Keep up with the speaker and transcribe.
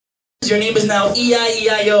your name is now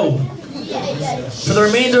E-I-E-I-O. For the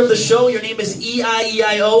remainder of the show, your name is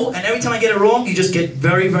E-I-E-I-O, and every time I get it wrong, you just get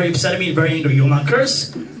very, very upset at me and very angry. You will not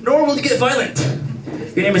curse, nor will you get violent.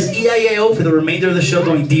 Your name is E-I-E-I-O for the remainder of the show,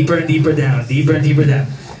 going deeper and deeper down, deeper and deeper down.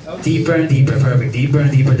 Deeper and deeper, perfect, deeper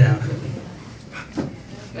and deeper down.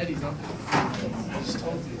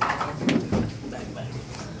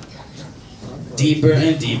 Deeper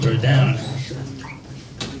and deeper down.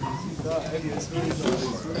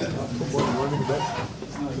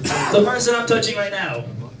 The person I'm touching right now.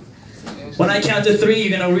 When I count to 3,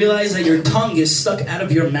 you're gonna realize that your tongue is stuck out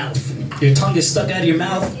of your mouth. Your tongue is stuck out of your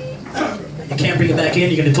mouth. You can't bring it back in.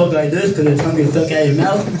 You're gonna talk like this because your tongue is stuck out of your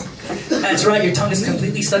mouth. That's right, your tongue is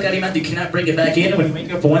completely stuck out of your mouth. You cannot bring it back in. When you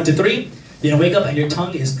wake up for 1 to 3, you're gonna wake up and your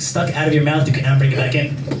tongue is stuck out of your mouth. You cannot bring it back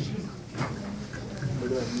in.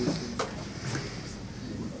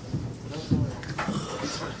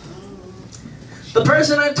 The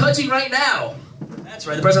person I'm touching right now. That's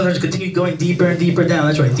right, the person I'm touching, continue going deeper and deeper down.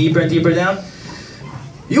 That's right, deeper and deeper down.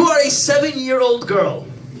 You are a 7-year-old girl.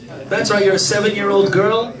 That's right, you're a 7-year-old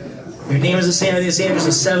girl. Your name is the same as just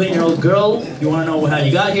a 7-year-old girl. You want to know how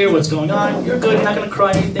you got here, what's going on. You're good, you're not going to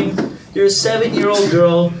cry anything. You're a 7-year-old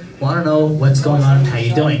girl. Want to know what's going on and how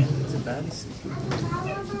you doing.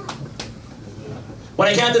 When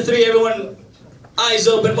I count to 3, everyone, eyes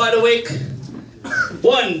open, wide awake.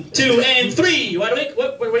 1, 2, and 3. Wide awake.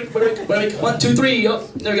 Wide awake. Wide awake. Wide awake. 1, 2, 3. Oh,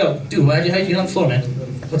 there we go. Dude, how'd you get on the floor, man?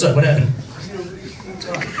 What's up? What happened?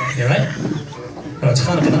 You alright? Oh, it's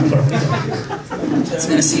Chanukah, not floor. Let's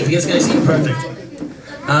gonna see. If you guys gotta see, perfect.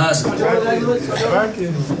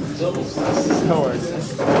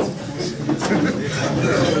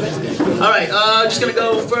 Alright, just gonna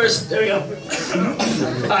go first. There we go.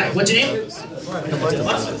 Alright, what's your name?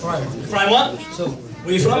 Prime what? Where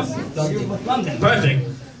are you from? London. Perfect.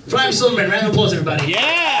 Prime Silverman, round of applause, everybody.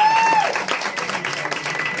 Yeah!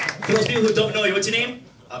 For those people who don't know you, what's your name?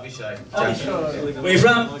 Abishai. Where are you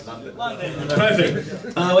from? London. Perfect.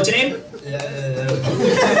 What's your name?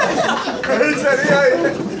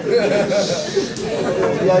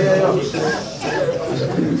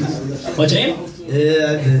 What's your name?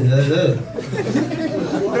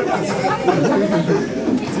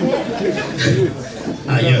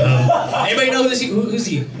 Anybody know who's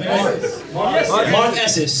he? Mark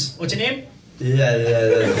Esses. What's your name?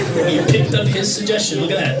 You picked up his suggestion.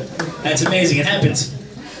 Look at that. That's amazing. It happens.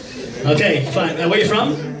 Okay, fine. Where are you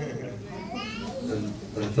from?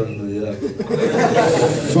 I'm from New York.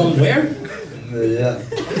 From where? New York.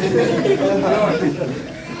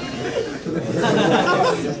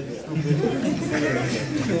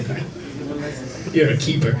 You're a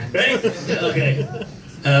keeper, right? Okay.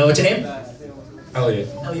 What's your name? Elliot.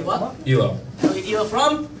 Elliot what? Elo. Elliot Elo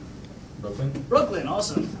from? Brooklyn. Brooklyn,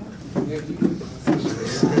 awesome.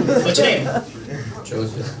 What's your name?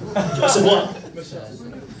 Joseph. Joseph what?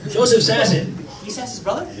 Joseph Sasson. You Sasson's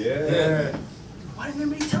brother? Yeah. Why didn't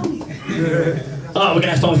anybody tell me? Oh, we're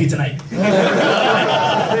gonna have fun with you tonight. I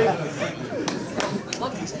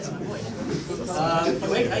love you, Sasson, my boy.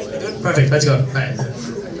 Wait, nice, good. Perfect, let's go. Alright.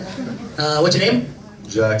 What's your name?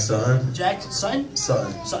 Jackson. Jack, son?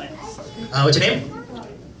 Son. Son. What's your name?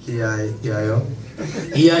 E-I-E-I-O.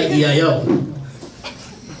 E-I-E-I-O.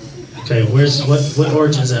 Okay, what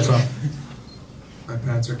origin is that from? My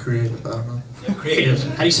parents are creative, I don't know. You're creative.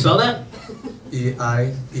 How do you spell that?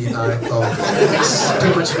 E-I-E-I-O.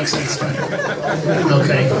 Pretty much makes sense.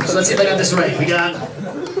 Okay, so let's see if I got this right. We got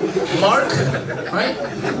Mark, right?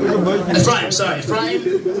 Ephraim, sorry. Ephraim,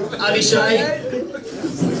 Abishai.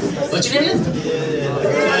 What's your name?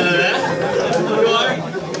 You are?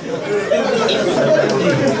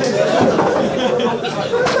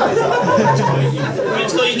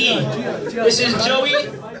 Let's go to E. This is Joey.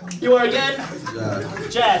 You are again?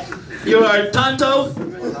 Jack. You are Tonto.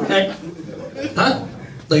 And huh?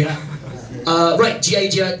 Like, right. G.I.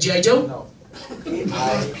 Joe.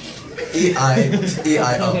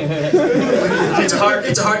 E-I-E-I-O. It's a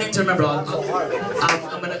hard name to remember. I'm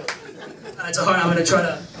gonna. It's a hard. I'm gonna try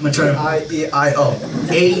to. I-E-I-O.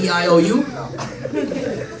 A-E-I-O-U.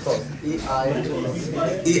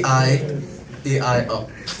 E-I-E-I-O.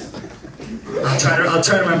 I'll try to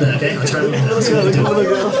remember that. Okay. I'll try to remember that. Let's see what we do.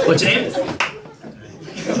 What's your name?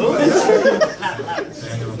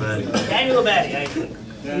 Daniel Abadi.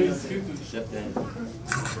 Chef Dan.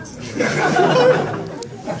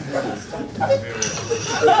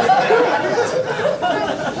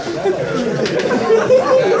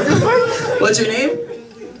 What's your name?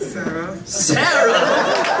 Sarah. Sarah.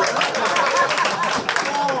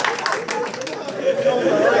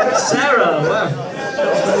 Sarah. Wow.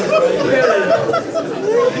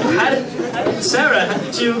 Sarah, how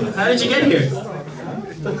did How did you get here?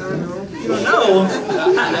 You don't know?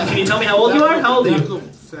 Can you tell me how old you are? How old are you?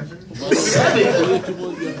 7.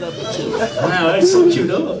 Wow, that's so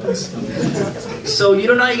cute. Oh. So you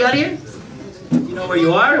don't know how you got here? You know where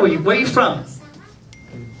you are? Where are you from?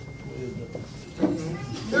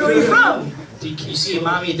 Where are you from? Can you see your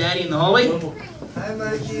mommy and daddy in the hallway? Hi,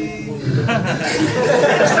 Mikey.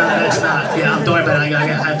 That's not. Yeah, don't worry about it. I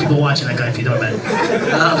have people watching that guy if you don't worry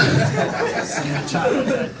about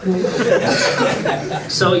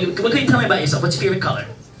it. So, what can you tell me about yourself? What's your favorite color?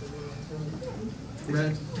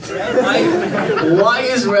 Red. Why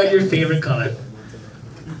is red your favorite color?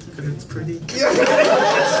 Because it's pretty. It's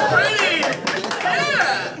pretty!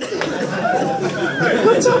 Yeah!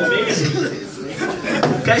 That's amazing.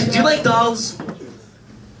 Guys, do you like dolls? No.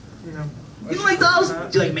 You don't like dolls?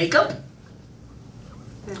 Do you like makeup?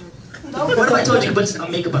 No. What if I told you to put some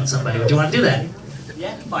makeup on somebody? Would you want to do that?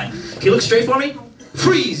 Yeah? Fine. Can you look straight for me?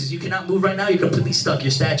 Freeze! You cannot move right now. You're completely stuck.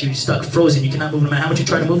 Your statue, you're stuck, frozen. You cannot move no matter how much you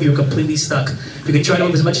try to move. You're completely stuck. You can try to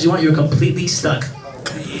move as much as you want. You're completely stuck.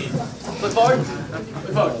 Look forward.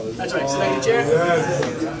 Look forward. That's right. Sit back in the chair.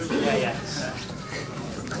 Yeah.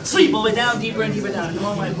 Sleep all the way down, deeper and deeper down. Come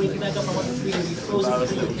on, I wake you back up. I want the 3 to be frozen.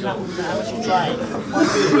 You cannot move no matter how much you try. 1,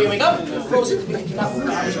 2, 3, wake up. Frozen. You cannot move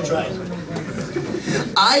no matter how much you try.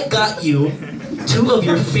 I got you 2 of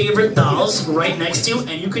your favorite dolls right next to you,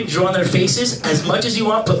 and you can draw on their faces as much as you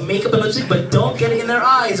want, put makeup and lipstick, but don't get it in their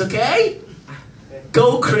eyes, okay?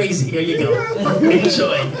 Go crazy. Here you go.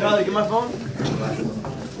 Enjoy. Charlie, get my phone.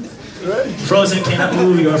 Frozen, cannot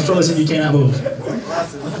move. You are frozen, you cannot move.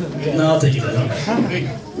 No, I'll take it.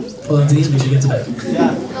 Hold on to these, make sure you get to bed.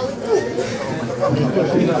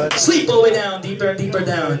 Sleep all the way down, deeper and deeper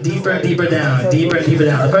down, deeper and deeper down, deeper and deeper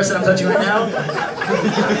down. The person I'm touching right now,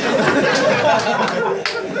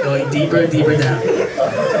 going deeper and deeper down.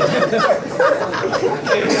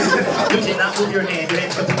 You cannot move your hand. Your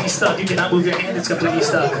hand's completely stuck. You cannot move your hand. It's completely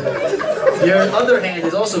stuck. Your other hand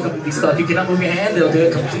is also completely stuck. You cannot move your hand. They'll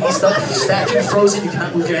get completely stuck. Statue frozen. You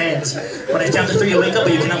cannot move your hands. When I count to 3, you wake up,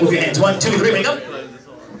 but you cannot move your hands. 1, 2, 3, wake up.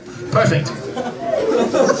 Perfect.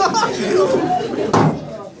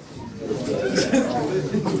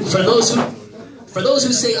 For those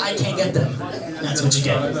who say I can't get them, that's what you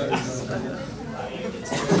get.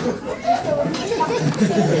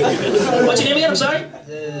 What's your name again? I'm sorry?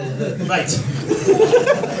 Right.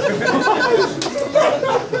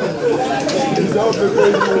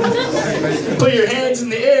 Put your hands in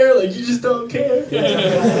the air like you just don't care.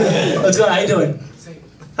 What's going on? How you doing?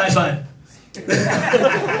 High five.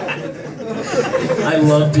 I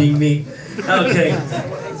love being me. Okay.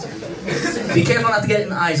 Be careful not to get it in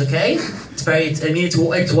the eyes, okay?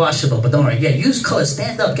 It's washable, but don't worry. Yeah, use color.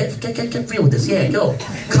 Stand up. Get real with this. Yeah, go.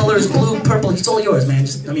 Colors, blue, purple. It's all yours, man.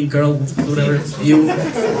 Girl, whatever. You.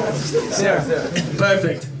 Sarah.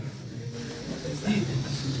 Perfect.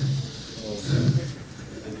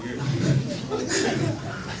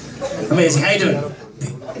 Amazing. How you doing?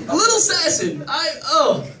 Little Assassin.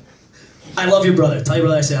 I love your brother. Tell your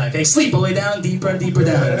brother I say hi. Okay, sleep all the way down, deeper and deeper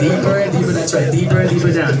down, deeper and deeper. That's right, deeper and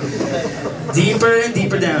deeper down, deeper and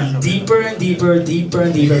deeper down, deeper and deeper, deeper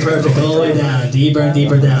and deeper. Perfect. All the way down, deeper and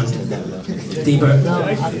deeper down, deeper,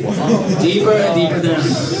 deeper and deeper down.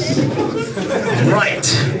 Right.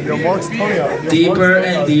 Deeper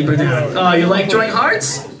and deeper down. Oh, you like drawing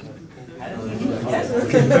hearts?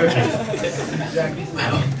 Okay, perfect.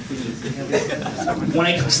 Wow. When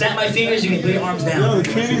I snap my fingers, you can put your arms down. No,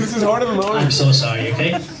 this is harder than mine. I'm so sorry,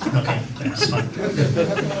 okay? Okay, that's fine.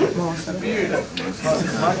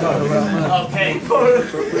 Okay.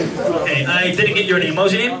 Okay, I didn't get your name. What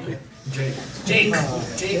was your name? Jake.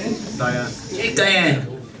 Diane. Jake Diane.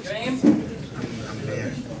 Your name?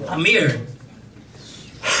 Amir.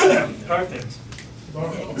 Perfect.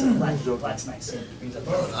 Black's nice.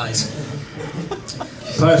 Eyes.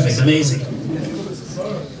 Perfect, amazing.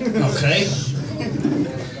 Okay.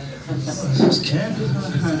 Just Ken.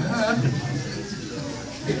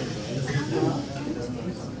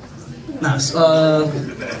 Nice. In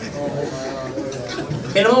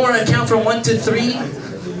a moment, I count from 1 to 3.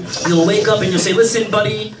 You'll wake up and you'll say, "Listen,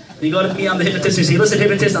 buddy." You go to me, I'm the hypnotist. You say, "Listen,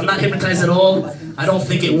 hypnotist, I'm not hypnotized at all. I don't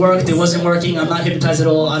think it worked. It wasn't working. I'm not hypnotized at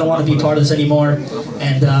all. I don't want to be part of this anymore.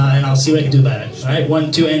 And I'll see what I can do about it." All right,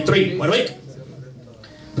 1, 2, and 3. Wide awake.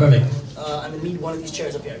 Perfect. I'm gonna need one of these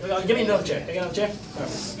chairs up here. Give me another chair. Can I get another chair?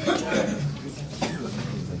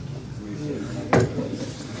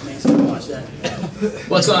 Thanks so much.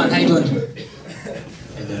 What's going on? How you doing?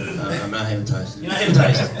 I'm not hypnotized. You're not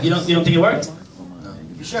hypnotized. You don't think it worked? No.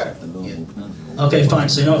 You sure? Yeah. Okay, fine.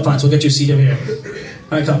 So you know what? Fine. So we'll get you a seat over here.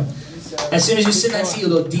 All right, come. As soon as you sit in that seat,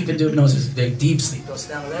 you'll go deep into hypnosis. Very deep sleep. Go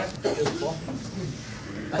sit down there. Beautiful.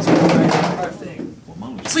 That's perfect.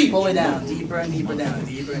 Sleep all the way down. Deeper and deeper down.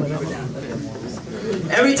 Deeper and deeper down.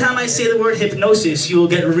 Every time I say the word hypnosis, you will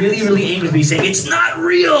get really, really angry with me saying, it's not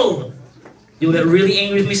real! You'll get really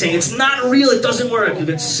angry with me saying, it's not real, it doesn't work. You'll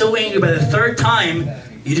get so angry by the third time,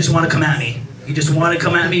 you just want to come at me. You just want to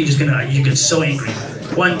come at me, you get so angry.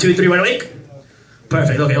 1, 2, 3, wide awake?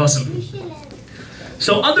 Perfect, okay, awesome.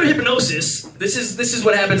 So under hypnosis, this is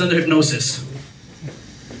what happens under hypnosis.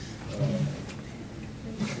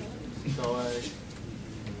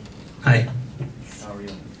 Hi. Not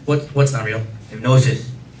real. What's not real? Hypnosis.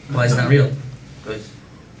 Why is it not real? Because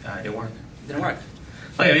it didn't work. It didn't work.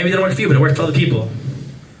 Okay, maybe it didn't work for you, but it worked for other people.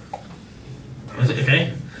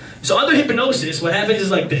 Okay? So under hypnosis, what happens is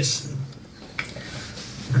like this.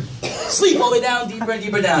 Sleep all the way down, deeper and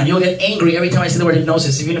deeper down. You'll get angry every time I say the word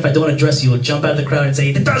hypnosis. Even if I don't address you, you'll jump out of the crowd and say,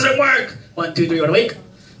 it doesn't work! 1, 2, 3, wide awake?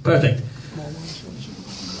 Perfect.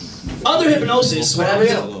 Under hypnosis, what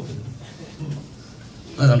happens?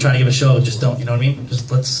 I'm trying to give a show, just don't, you know what I mean?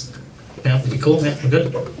 Just let's, be cool, yeah, we're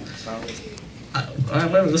good?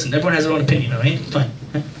 Listen, everyone has their own opinion, right? It's fine.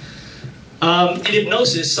 In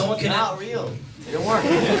hypnosis, someone can... Not real. It didn't work.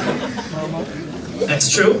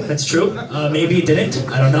 That's true, that's true. Maybe it didn't,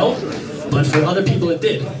 I don't know. But for other people it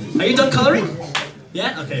did. Are you done coloring?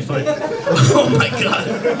 Yeah? Okay, fine. Oh my god.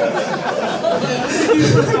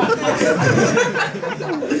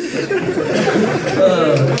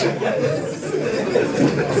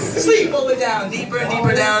 Sleep all the way down, deeper and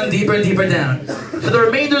deeper down, deeper and deeper down. For the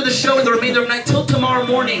remainder of the show and the remainder of the night till tomorrow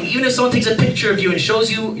morning, even if someone takes a picture of you and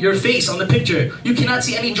shows you your face on the picture, you cannot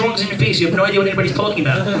see any drawings in your face. You have no idea what anybody's talking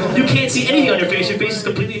about. You can't see anything on your face. Your face is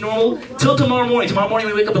completely normal till tomorrow morning. Tomorrow morning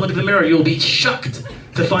when you wake up and look at the mirror, you will be shocked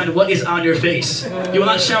to find what is on your face. You will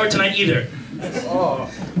not shower tonight either.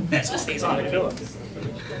 That's what stays on.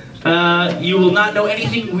 You will not know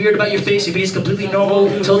anything weird about your face. Your face is completely normal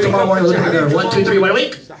until tomorrow morning. Look at the mirror. 1, 2, 3, wide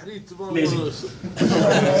awake. Amazing.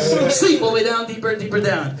 Sleep all the way down, deeper and deeper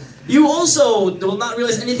down. You also will not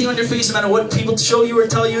realize anything on your face, no matter what people show you or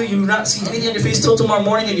tell you. You will not see anything on your face till tomorrow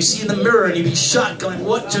morning, and you see in the mirror, and you'll be shocked, going,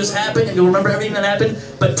 what just happened? And you'll remember everything that happened.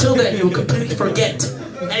 But till then, you will completely forget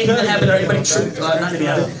anything that happened or anybody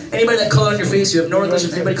anybody that colored on your face. You have no recollection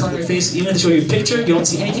of anybody coloring on your face. Even if they show you a picture, you don't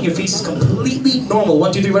see anything. Your face is completely normal.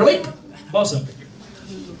 1, 2, 3, right awake. Awesome.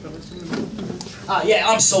 Yeah,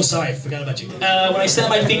 I'm so sorry. I forgot about you. When I snap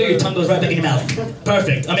my finger, your tongue goes right back in your mouth.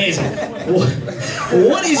 Perfect. Amazing.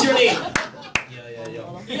 What is your name?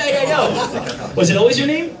 Yo. Was it always your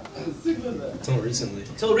name? Until recently.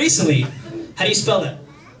 Till recently. How do you spell that?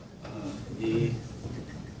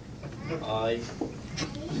 E-I.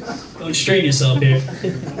 Don't strain yourself here.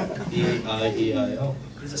 E-I-E-I-O.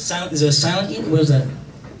 Is there a silent E? What is that?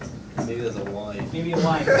 Maybe there's a Y. Maybe a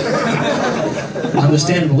Y.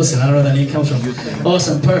 Understandable. Listen, I don't know where that name comes from.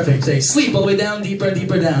 Awesome. Perfect. Say, sleep all the way down, deeper and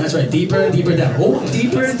deeper down. That's right. Deeper and deeper down. Oh,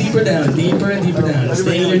 deeper and deeper down. Deeper and deeper down.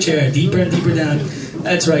 Stay in your chair. Deeper and deeper down.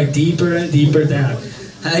 That's right. Deeper and deeper down.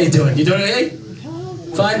 How you doing? You doing okay?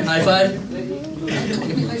 Fine? High five?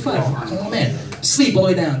 Give me a high five. Oh, man. Sleep all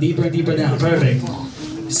the way down. Deeper and deeper down. Perfect.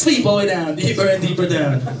 Sleep all the way down. Deeper and deeper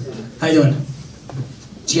down. How you doing?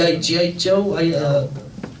 G.I. Joe?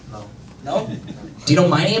 No? Do you know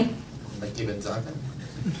my name? Like you've been talking?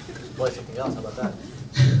 Boy, something else. How about that?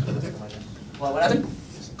 What happened?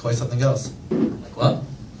 Call something else. Like what?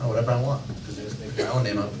 Oh, whatever I want. Because you just make my own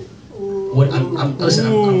name up. Listen,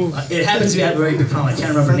 it happens to be I have a very big problem. I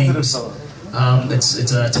can't remember names.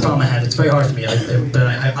 It's a problem I have. It's very hard for me. But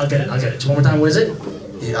I'll get it. I'll get it. One more time. What is it?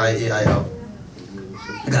 E-I-E-I-O.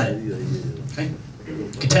 I got it. Okay.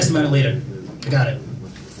 You can test me on it later. I got it.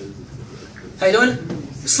 How you doing?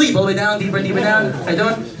 Sleep all the way down, deeper and deeper down. How you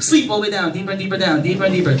doing? Sleep all the way down, deeper and deeper down, deeper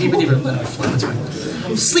and deeper, deeper and deeper. That's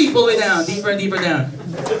right. Sleep all the way down, deeper and deeper down.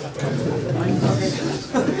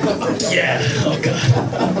 Yeah. Oh God.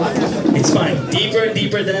 It's fine. Deeper and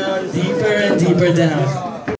deeper down, deeper and deeper down.